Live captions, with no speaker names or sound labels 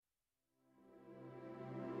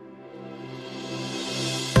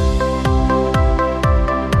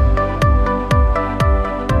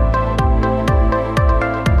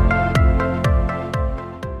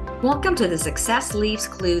Welcome to the Success Leaves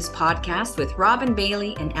Clues podcast with Robin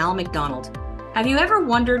Bailey and Al McDonald. Have you ever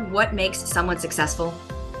wondered what makes someone successful?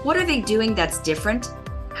 What are they doing that's different?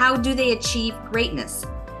 How do they achieve greatness?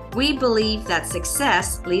 We believe that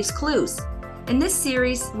success leaves clues. In this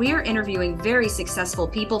series, we are interviewing very successful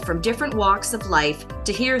people from different walks of life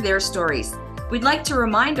to hear their stories. We'd like to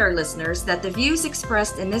remind our listeners that the views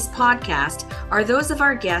expressed in this podcast are those of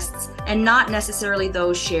our guests and not necessarily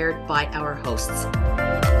those shared by our hosts.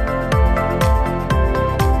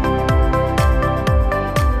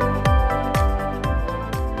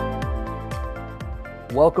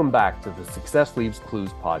 Welcome back to the Success Leaves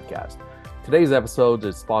Clues podcast. Today's episode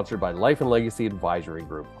is sponsored by Life and Legacy Advisory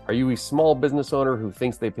Group. Are you a small business owner who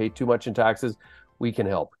thinks they pay too much in taxes? We can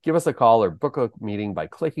help. Give us a call or book a meeting by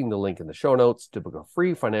clicking the link in the show notes to book a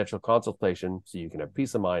free financial consultation so you can have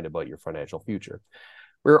peace of mind about your financial future.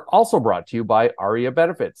 We're also brought to you by ARIA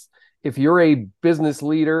Benefits. If you're a business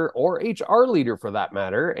leader or HR leader for that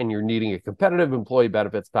matter, and you're needing a competitive employee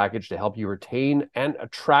benefits package to help you retain and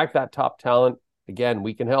attract that top talent, again,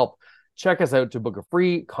 we can help. Check us out to book a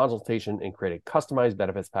free consultation and create a customized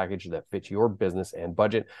benefits package that fits your business and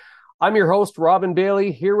budget. I'm your host, Robin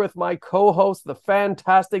Bailey, here with my co-host, the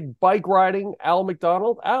fantastic bike riding Al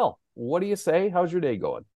McDonald. Al, what do you say? How's your day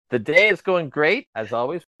going? The day is going great, as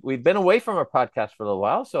always. We've been away from our podcast for a little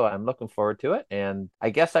while, so I'm looking forward to it. And I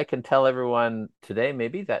guess I can tell everyone today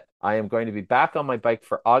maybe that I am going to be back on my bike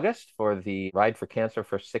for August for the Ride for Cancer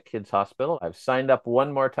for Sick Kids Hospital. I've signed up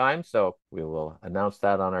one more time, so we will announce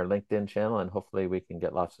that on our LinkedIn channel, and hopefully we can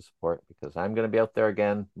get lots of support because I'm going to be out there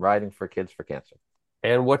again riding for Kids for Cancer.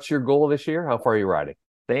 And what's your goal this year? How far are you riding?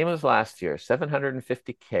 Same as last year,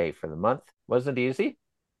 750K for the month. Wasn't easy,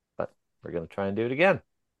 but we're going to try and do it again.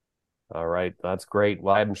 All right, that's great.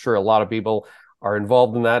 Well, I'm sure a lot of people are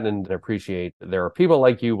involved in that and appreciate there are people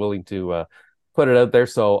like you willing to put it out there.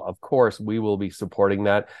 So, of course, we will be supporting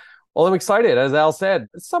that. Well, I'm excited. As Al said,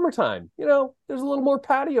 it's summertime. You know, there's a little more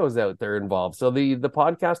patios out there involved. So the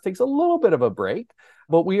podcast takes a little bit of a break,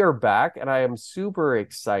 but we are back and I am super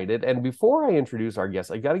excited. And before I introduce our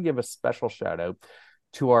guest, I got to give a special shout out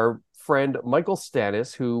to our friend Michael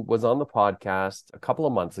Stanis, who was on the podcast a couple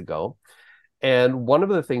of months ago. And one of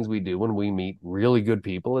the things we do when we meet really good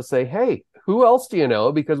people is say, hey, who else do you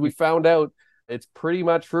know? Because we found out it's pretty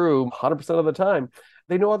much true 100% of the time.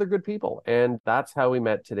 They know other good people. And that's how we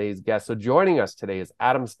met today's guest. So joining us today is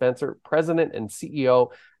Adam Spencer, President and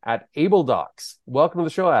CEO at Abledocs. Welcome to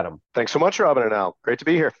the show, Adam. Thanks so much, Robin and Al. Great to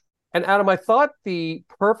be here. And Adam, I thought the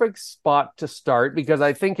perfect spot to start, because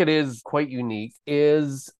I think it is quite unique,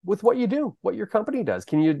 is with what you do, what your company does.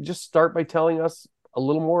 Can you just start by telling us a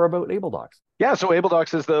little more about Abledocs? Yeah, so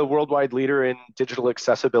Abledocs is the worldwide leader in digital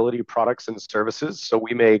accessibility products and services. So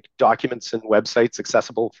we make documents and websites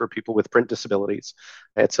accessible for people with print disabilities.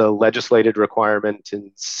 It's a legislated requirement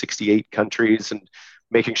in 68 countries and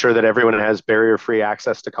making sure that everyone has barrier-free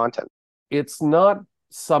access to content. It's not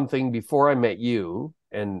something before I met you,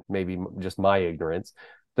 and maybe just my ignorance,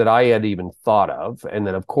 that I had even thought of. And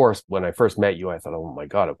then, of course, when I first met you, I thought, oh my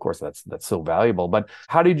God, of course, that's so valuable. But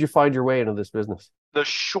how did you find your way into this business? The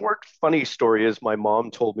short, funny story is my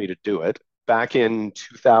mom told me to do it back in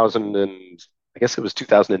 2000 and I guess it was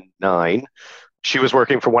 2009. She was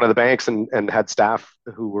working for one of the banks and had staff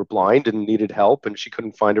who were blind and needed help, and she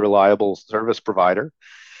couldn't find a reliable service provider.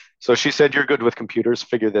 So she said, you're good with computers,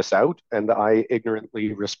 figure this out. And I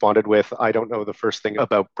ignorantly responded with, I don't know the first thing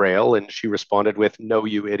about Braille. And she responded with, no,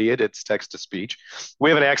 you idiot, it's text to speech. We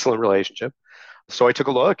have an excellent relationship. So I took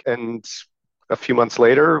a look, and a few months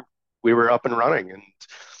later, we were up and running. And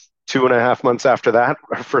 2.5 months after that,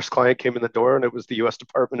 our first client came in the door, and it was the U.S.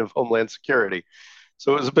 Department of Homeland Security.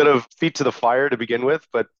 So it was a bit of feet to the fire to begin with,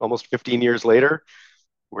 but almost 15 years later,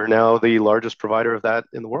 we're now the largest provider of that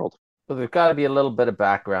in the world. So there's got to be a little bit of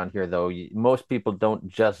background here, though. Most people don't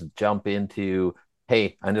just jump into,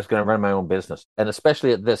 hey, I'm just going to run my own business. And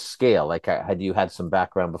especially at this scale, like had you had some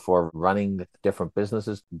background before running different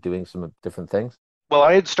businesses, doing some different things? Well,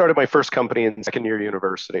 I had started my first company in second year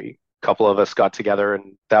university. A couple of us got together,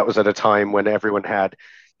 and that was at a time when everyone had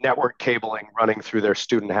network cabling running through their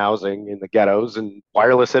student housing in the ghettos, and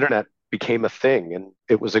wireless internet became a thing, and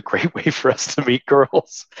it was a great way for us to meet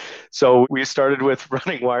girls. So we started with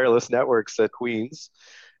running wireless networks at Queens,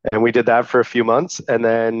 and we did that for a few months. And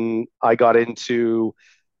then I got into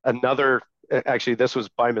actually, this was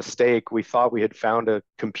by mistake. We thought we had found a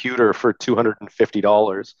computer for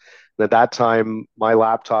 $250. And at that time, my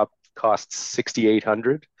laptop cost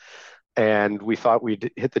 $6,800. And we thought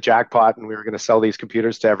we'd hit the jackpot and we were going to sell these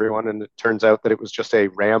computers to everyone. And it turns out that it was just a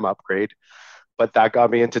RAM upgrade. But that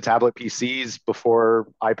got me into tablet PCs before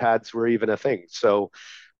iPads were even a thing. So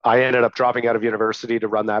I ended up dropping out of university to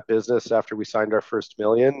run that business after we signed our first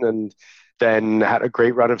million, and then had a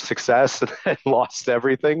great run of success and then lost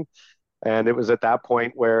everything. And it was at that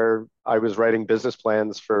point where I was writing business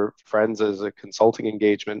plans for friends as a consulting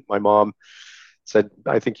engagement. My mom said,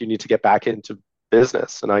 I think you need to get back into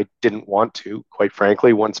business. And I didn't want to, quite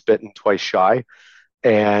frankly, once bitten, twice shy.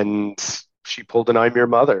 And she pulled an I'm your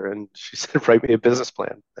mother and she said, write me a business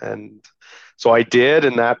plan. And so I did.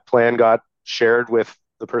 And that plan got shared with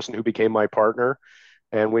the person who became my partner.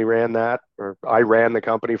 And we ran that, or I ran the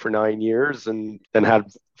company for 9 years and then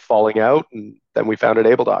had falling out. And then we founded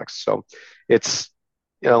Abledocs. So it's,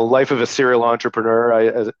 life of a serial entrepreneur.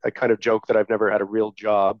 I kind of joke that I've never had a real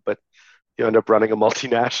job, but you end up running a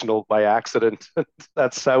multinational by accident.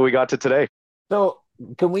 That's how we got to today. So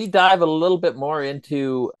can we dive a little bit more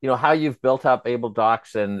into, how you've built up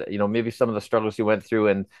Abledocs and, maybe some of the struggles you went through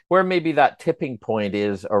and where maybe that tipping point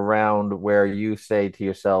is around where you say to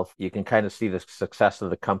yourself, you can kind of see the success of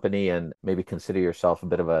the company and maybe consider yourself a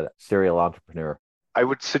bit of a serial entrepreneur? I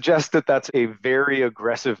would suggest that that's a very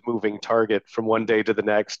aggressive moving target from one day to the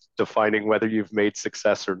next, defining whether you've made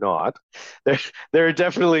success or not. There are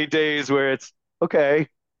definitely days where it's, okay,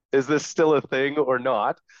 is this still a thing or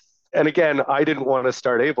not? And again, I didn't want to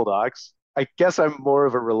start Abledocs. I guess I'm more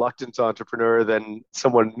of a reluctant entrepreneur than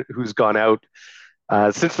someone who's gone out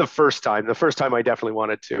since the first time. The first time I definitely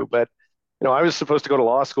wanted to, but I was supposed to go to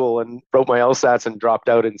law school and wrote my LSATs and dropped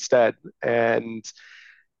out instead. And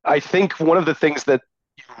I think one of the things that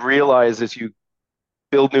you realize as you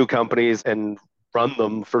build new companies and run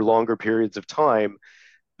them for longer periods of time,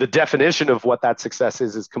 the definition of what that success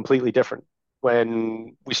is completely different.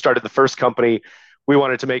 When we started the first company, we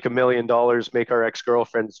wanted to make $1 million, make our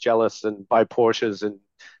ex-girlfriends jealous and buy Porsches, and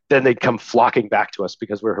then they'd come flocking back to us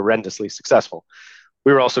because we're horrendously successful.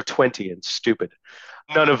 We were also 20 and stupid.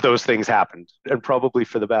 None of those things happened, and probably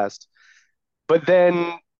for the best. But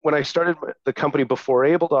then when I started the company before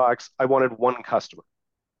Abledocs, I wanted one customer.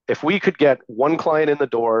 If we could get one client in the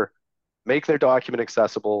door, make their document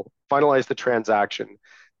accessible, finalize the transaction,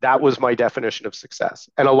 that was my definition of success.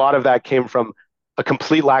 And a lot of that came from a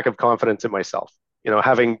complete lack of confidence in myself.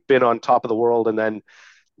 Having been on top of the world and then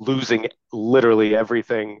losing literally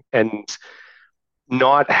everything and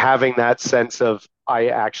not having that sense of I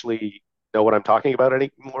actually know what I'm talking about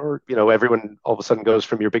anymore. Everyone all of a sudden goes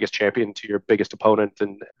from your biggest champion to your biggest opponent.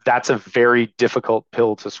 And that's a very difficult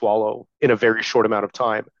pill to swallow in a very short amount of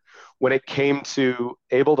time. When it came to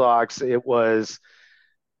Abledocs,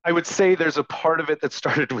 I would say there's a part of it that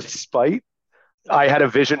started with spite. I had a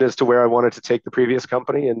vision as to where I wanted to take the previous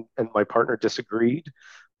company, and my partner disagreed.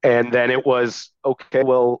 And then it was, okay,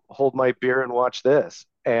 well, hold my beer and watch this.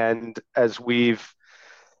 And as we've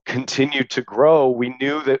continued to grow, we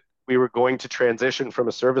knew that we were going to transition from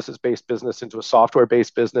a services-based business into a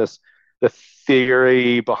software-based business. The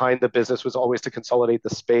theory behind the business was always to consolidate the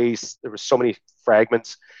space. There were so many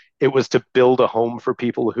fragments. It was to build a home for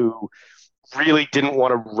people who really didn't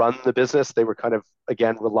want to run the business. They were kind of,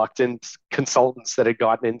 again, reluctant consultants that had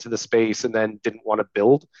gotten into the space and then didn't want to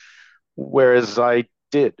build. Whereas I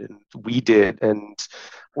did, and we did. And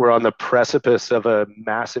we're on the precipice of a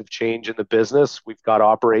massive change in the business. We've got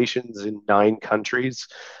operations in 9 countries,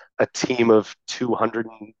 a team of 200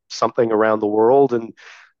 and something around the world. And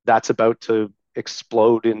that's about to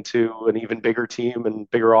explode into an even bigger team and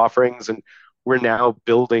bigger offerings. And we're now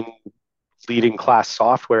building leading class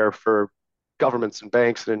software for governments and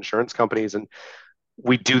banks and insurance companies. And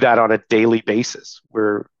we do that on a daily basis.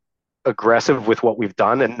 We're aggressive with what we've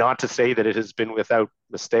done, and not to say that it has been without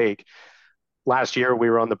mistake. Last year,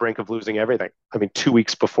 we were on the brink of losing everything. I mean, 2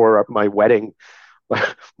 weeks before my wedding,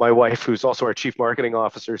 my wife, who's also our chief marketing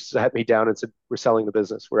officer, sat me down and said, we're selling the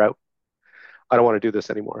business. We're out. I don't want to do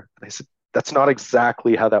this anymore. And I said, that's not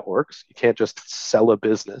exactly how that works. You can't just sell a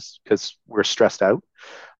business because we're stressed out.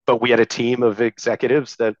 But we had a team of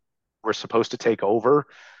executives that were supposed to take over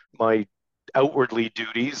my outwardly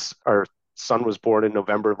duties. Our son was born in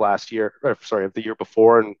November of last year, of the year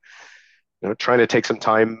before, and trying to take some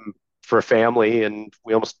time for a family, and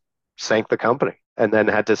we almost sank the company, and then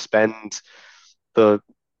had to spend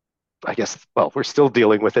we're still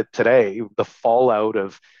dealing with it today, the fallout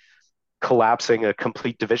of collapsing a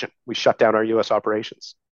complete division. We shut down our US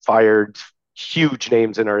operations, fired huge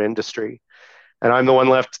names in our industry, and I'm the one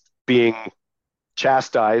left being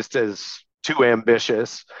chastised as too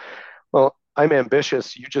ambitious. Well, I'm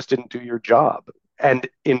ambitious. You just didn't do your job. And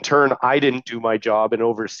in turn, I didn't do my job in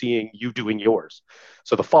overseeing you doing yours.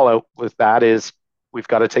 So the fallout with that is we've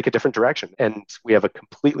got to take a different direction. And we have a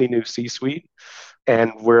completely new C-suite.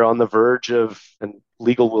 And we're on the verge of, and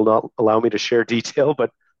legal will not allow me to share detail,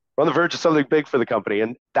 but we're on the verge of something big for the company.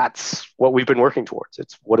 And that's what we've been working towards.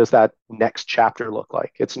 It's what does that next chapter look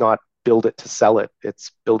like? It's not build it to sell it,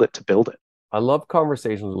 it's build it to build it. I love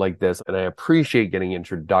conversations like this, and I appreciate getting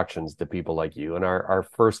introductions to people like you. And our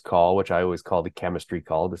first call, which I always call the chemistry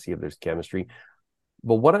call to see if there's chemistry.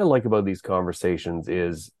 But what I like about these conversations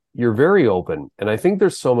is you're very open. And I think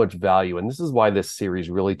there's so much value. And this is why this series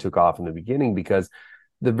really took off in the beginning, because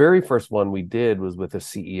the very first one we did was with a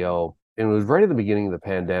CEO. And it was right at the beginning of the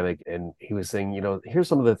pandemic. And he was saying, here's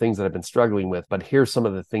some of the things that I've been struggling with, but here's some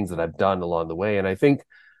of the things that I've done along the way. And I think,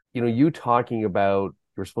 you talking about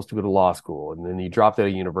you were supposed to go to law school and then you dropped out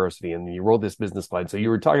of university and you wrote this business plan. So you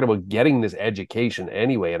were talking about getting this education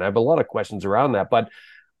anyway. And I have a lot of questions around that. But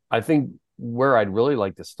I think where I'd really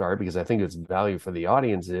like to start, because I think it's value for the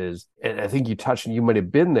audience is, and I think you touched and you might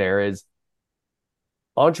have been there, is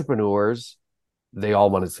entrepreneurs, they all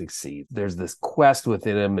want to succeed. There's this quest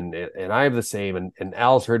within them, and I have the same. And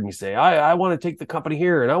Al's heard me say, I want to take the company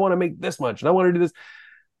here and I want to make this much and I want to do this.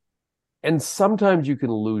 And sometimes you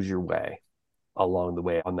can lose your way along the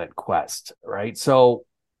way on that quest, right? So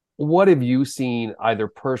what have you seen either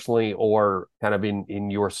personally or kind of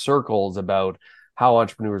in your circles about how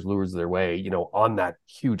entrepreneurs lose their way, on that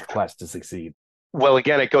huge quest to succeed? Well,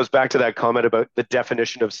 again, it goes back to that comment about the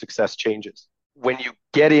definition of success changes. When you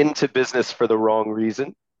get into business for the wrong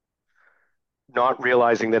reason, not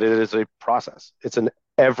realizing that it is a process, it's an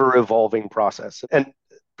ever evolving process. And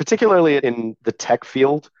particularly in the tech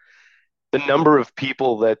field, the number of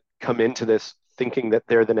people that come into this thinking that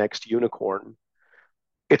they're the next unicorn,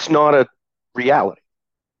 it's not a reality.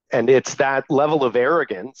 And it's that level of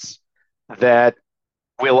arrogance that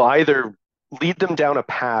will either lead them down a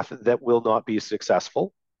path that will not be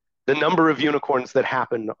successful. The number of unicorns that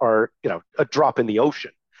happen are, a drop in the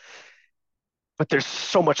ocean. But there's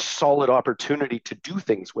so much solid opportunity to do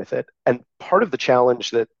things with it. And part of the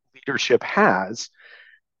challenge that leadership has,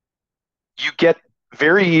 you get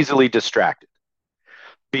very easily distracted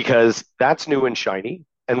because that's new and shiny.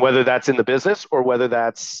 And whether that's in the business or whether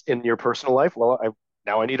that's in your personal life,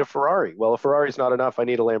 now I need a Ferrari. Well, a Ferrari's not enough. I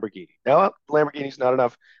need a Lamborghini. Now, Lamborghini's not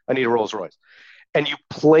enough. I need a Rolls Royce. And you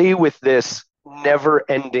play with this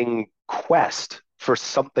never-ending quest for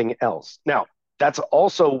something else. Now, that's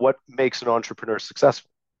also what makes an entrepreneur successful.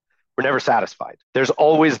 We're never satisfied. There's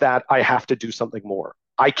always that I have to do something more.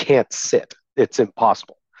 I can't sit. It's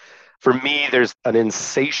impossible. For me, there's an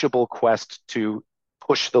insatiable quest to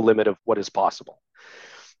push the limit of what is possible.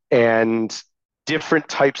 And different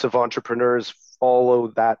types of entrepreneurs follow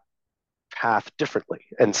that path differently.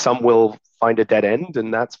 And some will find a dead end,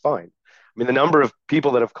 and that's fine. I mean, the number of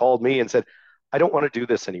people that have called me and said, I don't want to do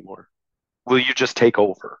this anymore. Will you just take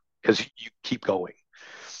over? Because you keep going.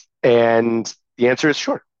 And the answer is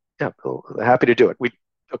sure. Yeah, happy to do it. We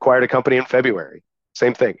acquired a company in February.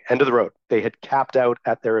 Same thing, end of the road. They had capped out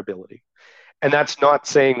at their ability. And that's not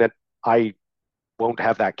saying that I won't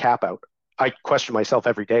have that cap out. I question myself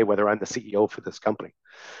every day whether I'm the CEO for this company.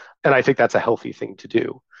 And I think that's a healthy thing to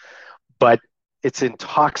do. But it's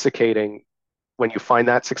intoxicating when you find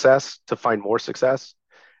that success to find more success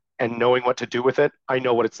and knowing what to do with it. I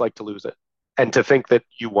know what it's like to lose it. And to think that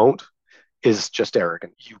you won't is just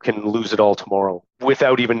arrogant. You can lose it all tomorrow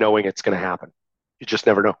without even knowing it's going to happen. You just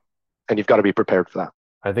never know. And you've got to be prepared for that.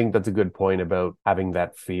 I think that's a good point about having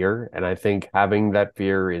that fear. And I think having that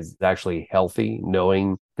fear is actually healthy,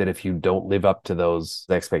 knowing that if you don't live up to those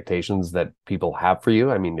expectations that people have for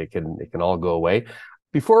you, I mean, it can all go away.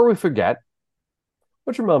 Before we forget,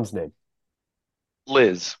 what's your mom's name?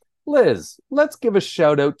 Liz. Liz. Let's give a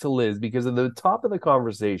shout out to Liz, because at the top of the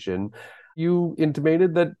conversation, you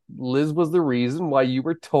intimated that Liz was the reason why you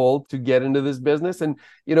were told to get into this business. And,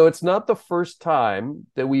 it's not the first time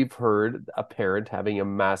that we've heard a parent having a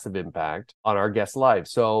massive impact on our guests'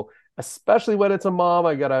 lives. So especially when it's a mom,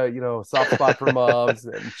 I got a, soft spot for moms.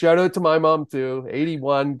 And shout out to my mom too,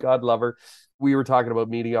 81, God love her. We were talking about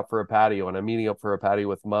meeting up for a patio, and I'm meeting up for a patio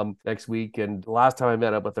with mom next week. And the last time I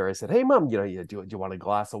met up with her, I said, hey, mom, do you want a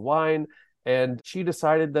glass of wine? And she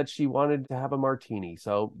decided that she wanted to have a martini.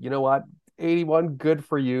 So you know what? 81, good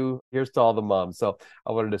for you. Here's to all the moms. So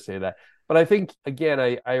I wanted to say that. But I think, again,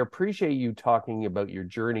 I appreciate you talking about your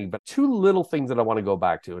journey, but two little things that I want to go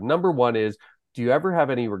back to. And number one is, do you ever have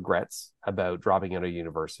any regrets about dropping out of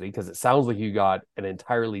university? Because it sounds like you got an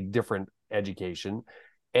entirely different education.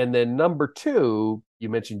 And then number two, you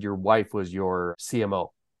mentioned your wife was your CMO.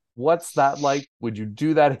 What's that like? Would you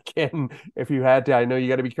do that again if you had to? I know you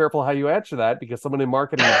got to be careful how you answer that because someone in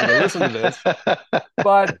marketing is going to listen to this.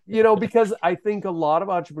 But, because I think a lot of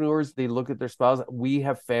entrepreneurs, they look at their spouse. We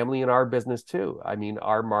have family in our business too. I mean,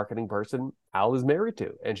 our marketing person, Al is married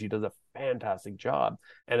to, and she does a fantastic job.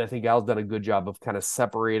 And I think Al's done a good job of kind of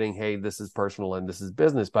separating, hey, this is personal and this is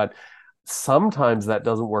business. But sometimes that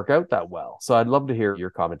doesn't work out that well. So I'd love to hear your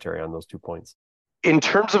commentary on those 2 points. In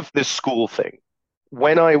terms of this school thing,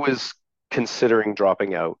 when I was considering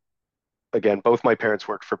dropping out, again, both my parents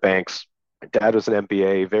worked for banks. My dad was an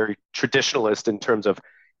MBA, very traditionalist in terms of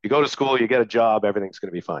you go to school, you get a job, everything's going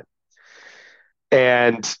to be fine.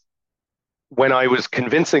 And when I was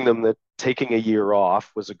convincing them that taking a year off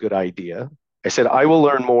was a good idea, I said, I will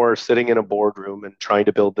learn more sitting in a boardroom and trying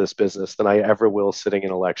to build this business than I ever will sitting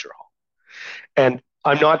in a lecture hall. And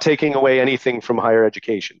I'm not taking away anything from higher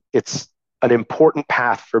education. It's an important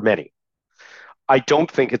path for many. I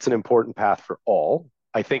don't think it's an important path for all.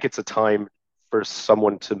 I think it's a time for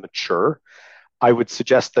someone to mature. I would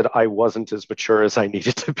suggest that I wasn't as mature as I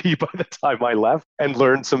needed to be by the time I left and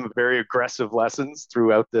learned some very aggressive lessons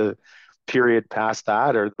throughout the period past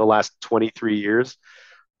that, or the last 23 years.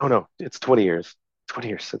 Oh no, it's 20 years. 20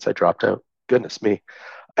 years since I dropped out. Goodness me.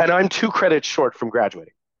 And I'm 2 credits short from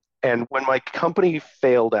graduating. And when my company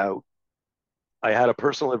failed out, I had a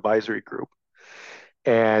personal advisory group.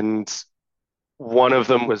 And one of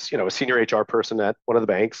them was, a senior HR person at one of the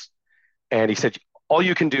banks. And he said, all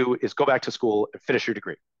you can do is go back to school and finish your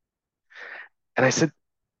degree. And I said,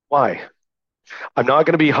 why? I'm not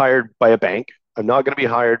going to be hired by a bank. I'm not going to be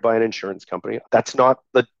hired by an insurance company. That's not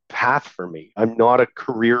the path for me. I'm not a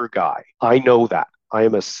career guy. I know that. I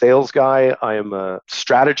am a sales guy. I am a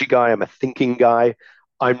strategy guy. I'm a thinking guy.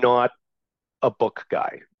 I'm not a book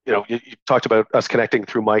guy. You talked about us connecting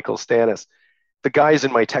through Michael Stannis. The guys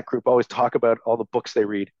in my tech group always talk about all the books they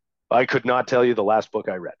read. I could not tell you the last book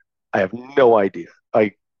I read. I have no idea.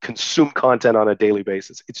 I consume content on a daily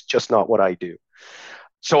basis. It's just not what I do.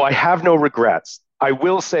 So I have no regrets. I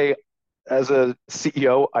will say, as a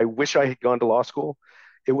CEO, I wish I had gone to law school.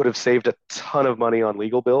 It would have saved a ton of money on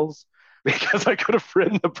legal bills because I could have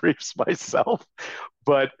written the briefs myself.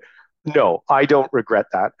 But no, I don't regret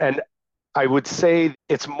that. And I would say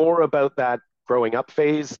it's more about that growing up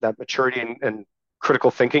phase, that maturity and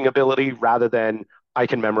critical thinking ability, rather than I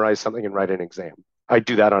can memorize something and write an exam. I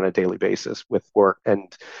do that on a daily basis with work,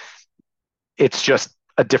 and it's just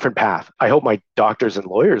a different path. I hope my doctors and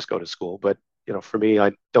lawyers go to school, but for me,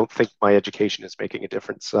 I don't think my education is making a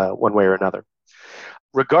difference one way or another.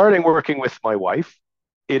 Regarding working with my wife,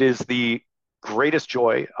 it is the greatest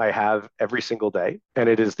joy I have every single day, and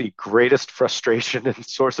it is the greatest frustration and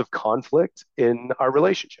source of conflict in our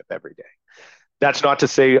relationship every day. That's not to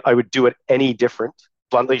say I would do it any different.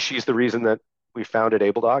 Bluntly, she's the reason that we founded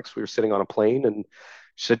Abledocs. We were sitting on a plane and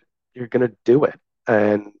she said, you're going to do it.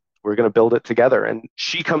 And we're going to build it together. And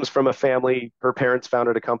she comes from a family, her parents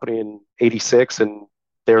founded a company in 86 and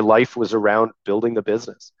their life was around building the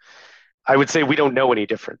business. I would say we don't know any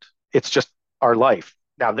different. It's just our life.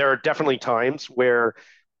 Now, there are definitely times where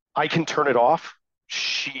I can turn it off.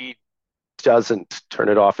 She doesn't turn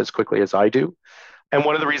it off as quickly as I do. And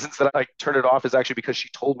one of the reasons that I turned it off is actually because she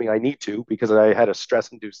told me I need to, because I had a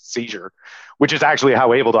stress-induced seizure, which is actually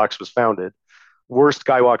how Abledocs was founded. Worst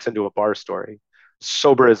guy walks into a bar story.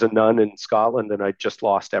 Sober as a nun in Scotland, and I just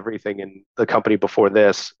lost everything in the company before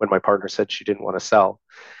this when my partner said she didn't want to sell.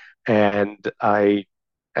 And I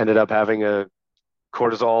ended up having a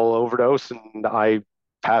cortisol overdose, and I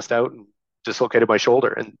passed out and dislocated my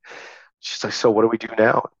shoulder. And she's like, so what do we do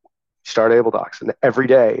now? Start Abledocs. And every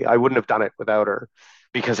day I wouldn't have done it without her,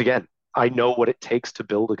 because again, I know what it takes to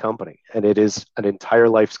build a company, and it is an entire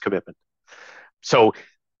life's commitment. So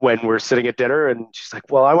when we're sitting at dinner and she's like,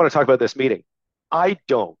 well, I want to talk about this meeting. I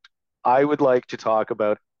don't. I would like to talk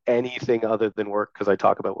about anything other than work because I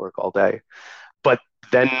talk about work all day. But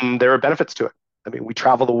then there are benefits to it. I mean, we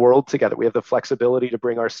travel the world together. We have the flexibility to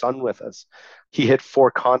bring our son with us. He hit 4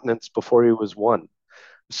 continents before he was 1.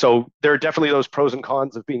 So there are definitely those pros and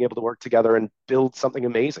cons of being able to work together and build something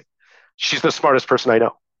amazing. She's the smartest person I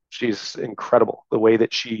know. She's incredible. The way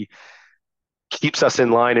that she keeps us in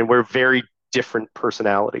line, and we're very different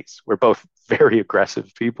personalities. We're both very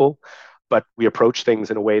aggressive people, but we approach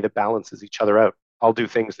things in a way that balances each other out. I'll do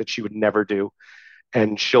things that she would never do,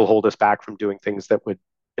 and she'll hold us back from doing things that would,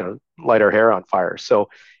 light our hair on fire. So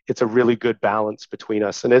it's a really good balance between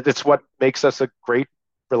us, and it's what makes us a great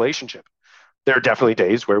relationship. There are definitely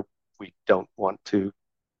days where we don't want to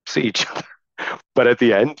see each other, but at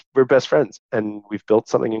the end, we're best friends, and we've built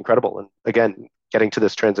something incredible. And again, getting to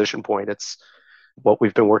this transition point, it's what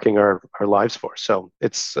we've been working our lives for. So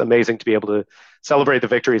it's amazing to be able to celebrate the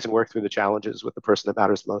victories and work through the challenges with the person that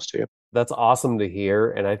matters most to you. That's awesome to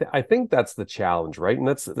hear. And I think that's the challenge, right? And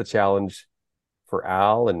that's the challenge for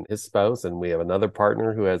Al and his spouse. And we have another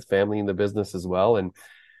partner who has family in the business as well. And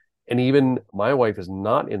even my wife is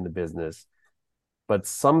not in the business, but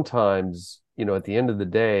sometimes, at the end of the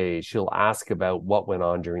day, she'll ask about what went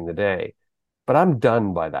on during the day. But I'm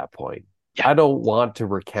done by that point. Yeah. I don't want to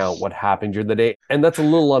recount what happened during the day. And that's a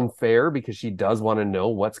little unfair because she does want to know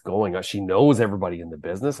what's going on. She knows everybody in the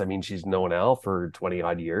business. I mean, she's known Al for 20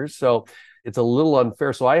 odd years. So it's a little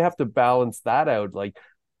unfair. So I have to balance that out. Like,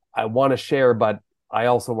 I want to share, but I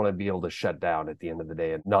also want to be able to shut down at the end of the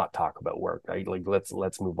day and not talk about work. Like,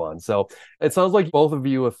 let's move on. So it sounds like both of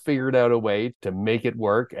you have figured out a way to make it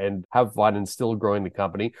work and have fun and still growing the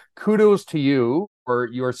company. Kudos to you for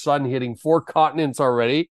your son hitting 4 continents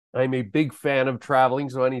already. I'm a big fan of traveling,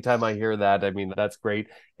 so anytime I hear that, I mean, that's great.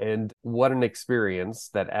 And what an experience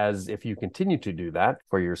that, as if you continue to do that,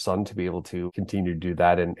 for your son to be able to continue to do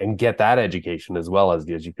that and get that education as well as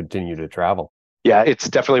you continue to travel. Yeah, it's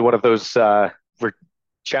definitely one of those, we're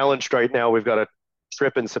challenged right now. We've got a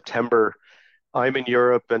trip in September. I'm in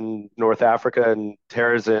Europe and North Africa, and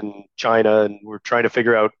Tara's in China, and we're trying to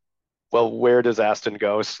figure out, well, where does Aston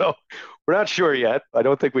go? So we're not sure yet. I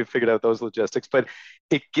don't think we've figured out those logistics, but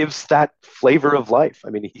it gives that flavor of life. I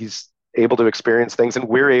mean, he's able to experience things, and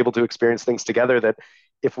we're able to experience things together that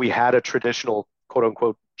if we had a traditional quote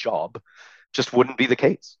unquote job, just wouldn't be the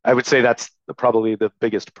case. I would say that's probably the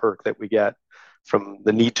biggest perk that we get from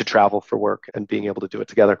the need to travel for work and being able to do it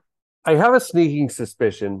together. I have a sneaking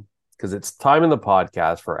suspicion, because it's time in the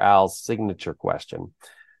podcast for Al's signature question.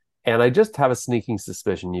 And I just have a sneaking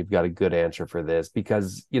suspicion you've got a good answer for this,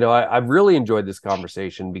 because, I've really enjoyed this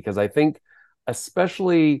conversation, because I think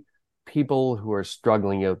especially people who are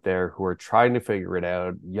struggling out there, who are trying to figure it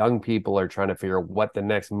out, young people are trying to figure out what the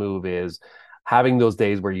next move is, having those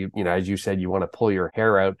days where as you said, you want to pull your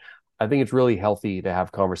hair out. I think it's really healthy to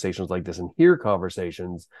have conversations like this and hear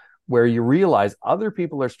conversations where you realize other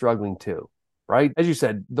people are struggling too, right? As you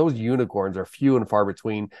said, those unicorns are few and far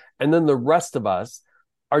between. And then the rest of us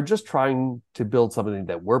are just trying to build something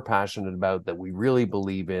that we're passionate about, that we really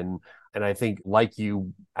believe in. And I think, like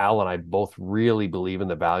you, Al, and I both really believe in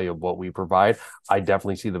the value of what we provide. I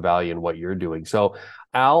definitely see the value in what you're doing. So,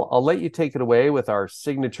 Al, I'll let you take it away with our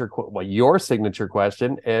your signature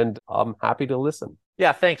question, and I'm happy to listen.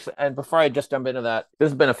 Yeah, thanks. And before I just jump into that, this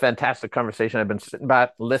has been a fantastic conversation. I've been sitting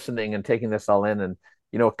back, listening, and taking this all in. And,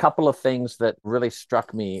 a couple of things that really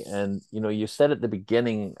struck me. And, you said at the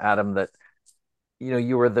beginning, Adam, that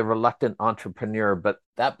you were the reluctant entrepreneur. But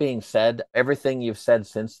that being said, everything you've said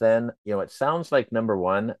since then, it sounds like, number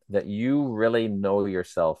one, that you really know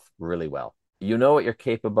yourself really well. You know what you're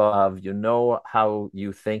capable of. You know how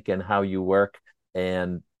you think and how you work.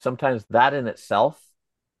 And sometimes that in itself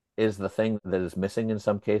is the thing that is missing in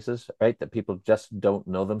some cases, right? That people just don't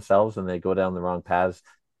know themselves and they go down the wrong paths.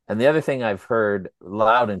 And the other thing I've heard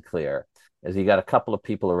loud and clear is you got a couple of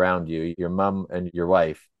people around you, your mom and your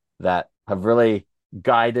wife, that have really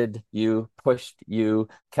guided you, pushed you,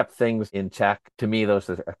 kept things in check. To me, those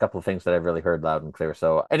are a couple of things that I've really heard loud and clear.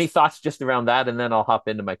 So any thoughts just around that? And then I'll hop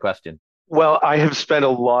into my question. Well, I have spent a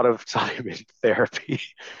lot of time in therapy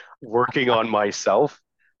working on myself.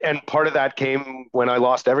 And part of that came when I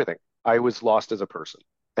lost everything. I was lost as a person,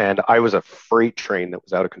 and I was a freight train that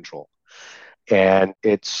was out of control. And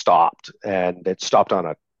it stopped on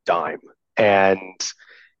a dime. And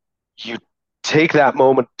you take that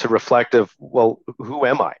moment to reflect of, well, who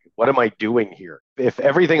am I? What am I doing here? If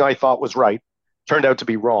everything I thought was right turned out to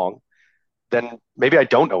be wrong, then maybe I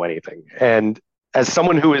don't know anything. And as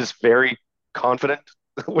someone who is very confident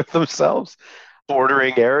with themselves,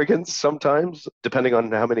 bordering arrogance sometimes, depending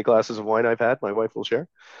on how many glasses of wine I've had, my wife will share,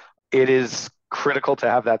 it is critical to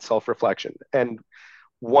have that self-reflection. And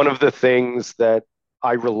one of the things that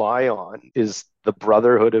I rely on is the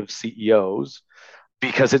brotherhood of CEOs,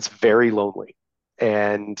 because it's very lonely.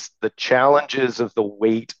 And the challenges of the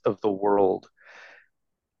weight of the world,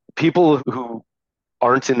 people who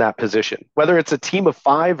aren't in that position, whether it's a team of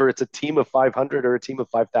 5 or it's a team of 500 or a team of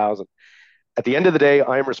 5,000, at the end of the day,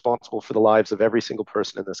 I am responsible for the lives of every single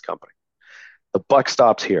person in this company. The buck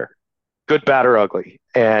stops here, good, bad, or ugly.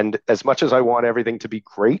 And as much as I want everything to be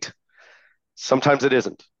great, sometimes it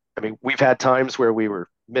isn't. I mean, we've had times where we were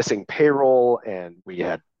missing payroll, and we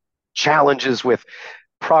had challenges with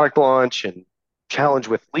product launch and challenge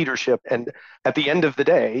with leadership. And at the end of the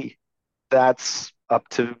day, that's up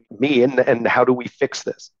to me. And how do we fix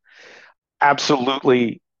this?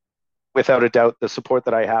 Absolutely without a doubt, the support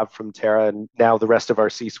that I have from Tara and now the rest of our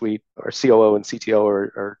C-suite, our COO and CTO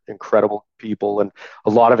are incredible people and a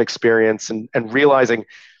lot of experience and realizing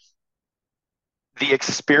the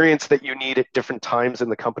experience that you need at different times in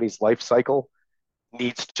the company's life cycle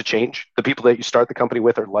needs to change. The people that you start the company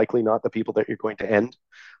with are likely not the people that you're going to end.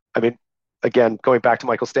 I mean, again, going back to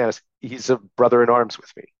Michael Stannis, he's a brother in arms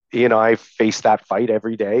with me. He and I face that fight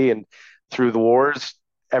every day. And through the wars,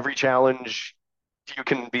 every challenge you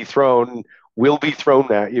can be thrown will be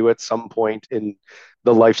thrown at you at some point in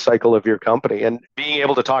the life cycle of your company. And being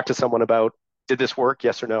able to talk to someone about, did this work?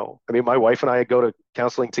 Yes or no? I mean, my wife and I go to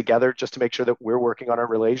counseling together just to make sure that we're working on our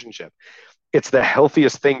relationship. It's the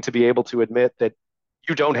healthiest thing to be able to admit that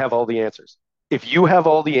you don't have all the answers. If you have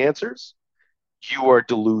all the answers, you are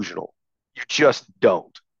delusional. You just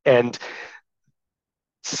don't. And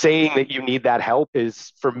saying that you need that help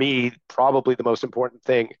is, for me, probably the most important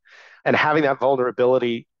thing. And having that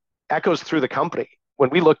vulnerability echoes through the company. When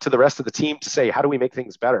we look to the rest of the team to say, how do we make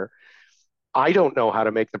things better? I don't know how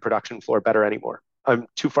to make the production floor better anymore. I'm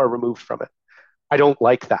too far removed from it. I don't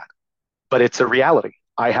like that, but it's a reality.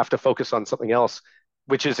 I have to focus on something else,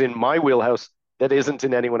 which is in my wheelhouse that isn't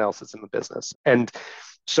in anyone else's in the business. And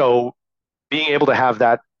so being able to have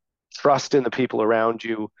that trust in the people around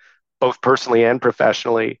you, both personally and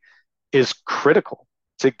professionally, is critical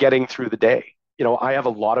to getting through the day. You know, I have a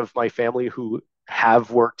lot of my family who have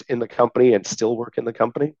worked in the company and still work in the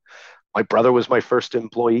company. My brother was my first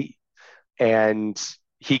employee and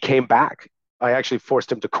he came back. I actually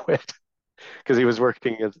forced him to quit because he was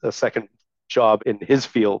working a second job in his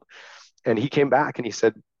field. And he came back and he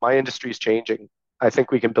said, my industry is changing. I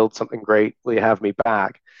think we can build something great. Will you have me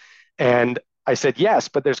back? And I said, yes,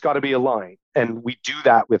 but there's got to be a line. And we do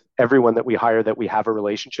that with everyone that we hire that we have a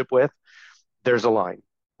relationship with. There's a line.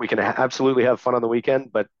 We can absolutely have fun on the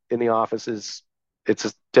weekend, but in the offices,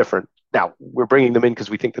 it's different. Now, we're bringing them in because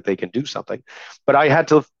we think that they can do something. But I had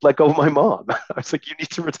to let go of my mom. I was like, you need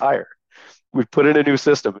to retire. We've put in a new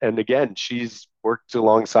system. And again, she's worked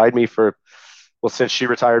alongside me since she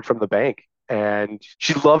retired from the bank. And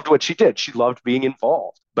she loved what she did. She loved being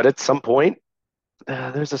involved. But at some point,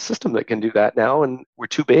 there's a system that can do that now, and we're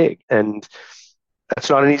too big. And that's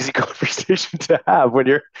not an easy conversation to have when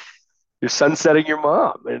you're sunsetting your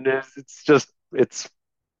mom. And it's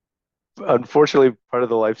unfortunately part of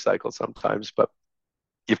the life cycle sometimes, but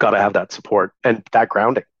you've got to have that support and that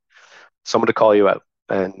grounding, someone to call you out.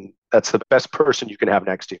 And that's the best person you can have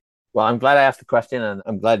next to you. Well, I'm glad I asked the question, and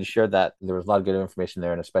I'm glad you shared that. There was a lot of good information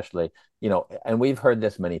there, and especially, and we've heard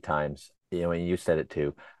this many times, and you said it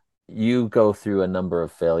too. You go through a number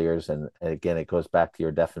of failures, and again, it goes back to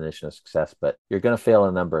your definition of success, but you're going to fail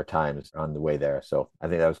a number of times on the way there. So I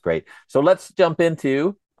think that was great. So let's jump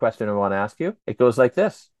into the question I want to ask you. It goes like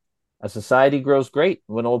this. A society grows great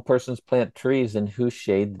when old persons plant trees in whose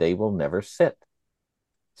shade they will never sit.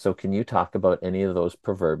 So can you talk about any of those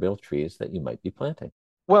proverbial trees that you might be planting?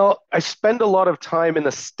 Well, I spend a lot of time in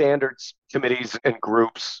the standards committees and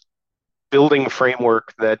groups building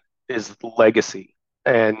framework that is legacy.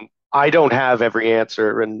 And I don't have every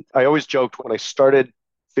answer. And I always joked when I started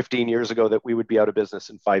 15 years ago that we would be out of business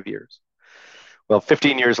in 5 years. Well,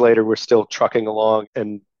 15 years later, we're still trucking along.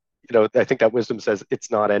 And, I think that wisdom says it's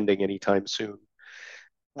not ending anytime soon.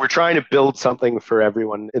 We're trying to build something for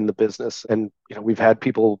everyone in the business. And, we've had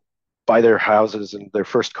people buy their houses and their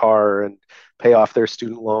first car and pay off their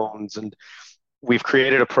student loans. And we've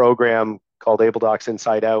created a program called Abledocs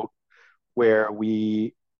Inside Out, where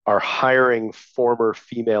we are hiring former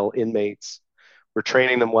female inmates. We're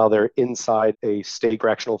training them while they're inside a state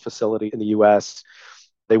correctional facility in the US.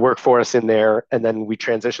 They work for us in there, and then we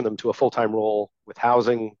transition them to a full-time role with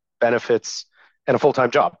housing, benefits, and a full-time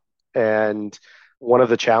job. And one of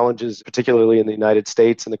the challenges, particularly in the United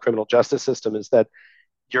States and the criminal justice system, is that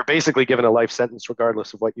you're basically given a life sentence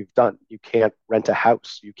regardless of what you've done. You can't rent a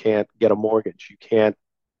house. You can't get a mortgage. You can't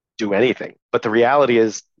do anything. But the reality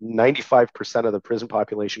is 95% of the prison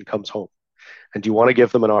population comes home. And do you want to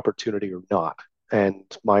give them an opportunity or not? And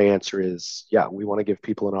my answer is, yeah, we want to give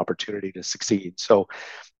people an opportunity to succeed. So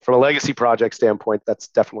from a legacy project standpoint, that's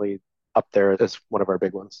definitely up there as one of our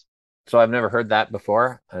big ones. So I've never heard that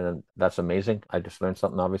before, and that's amazing. I just learned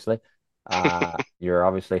something, obviously. You're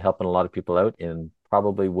obviously helping a lot of people out in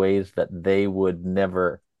probably ways that they would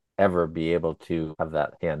never, ever be able to have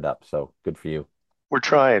that hand up. So good for you. We're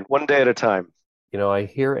trying one day at a time. I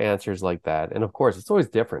hear answers like that. And of course, it's always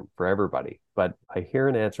different for everybody. But I hear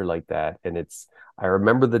an answer like that. And I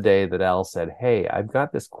remember the day that Al said, hey, I've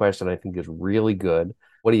got this question I think is really good.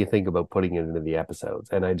 What do you think about putting it into the episodes?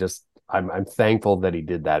 And I'm thankful that he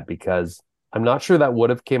did that, because I'm not sure that would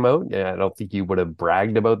have came out. Yeah, I don't think you would have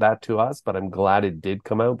bragged about that to us, but I'm glad it did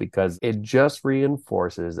come out because it just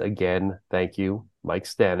reinforces, again, thank you, Mike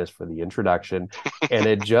Stannis, for the introduction. And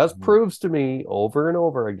it just proves to me over and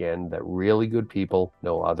over again that really good people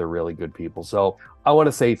know other really good people. So I want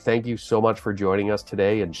to say thank you so much for joining us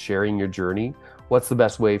today and sharing your journey. What's the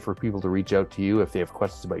best way for people to reach out to you if they have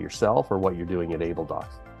questions about yourself or what you're doing at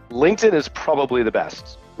Abledocs? LinkedIn is probably the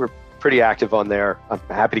best. We're pretty active on there. I'm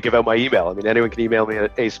happy to give out my email. I mean, anyone can email me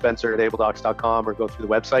at aspencer@abledocs.com or go through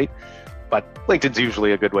the website, but LinkedIn's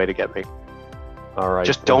usually a good way to get me. All right.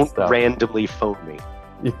 Just don't randomly phone me.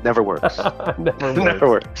 Never works. Never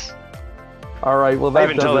works. All right. Well, I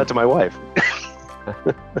even tell that to my wife.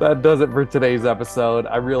 That does it for today's episode.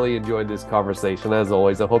 I really enjoyed this conversation, as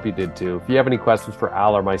always. I hope you did too. If you have any questions for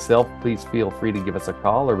Al or myself, please feel free to give us a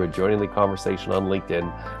call or by joining the conversation on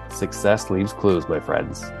LinkedIn. Success leaves clues, my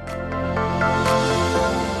friends.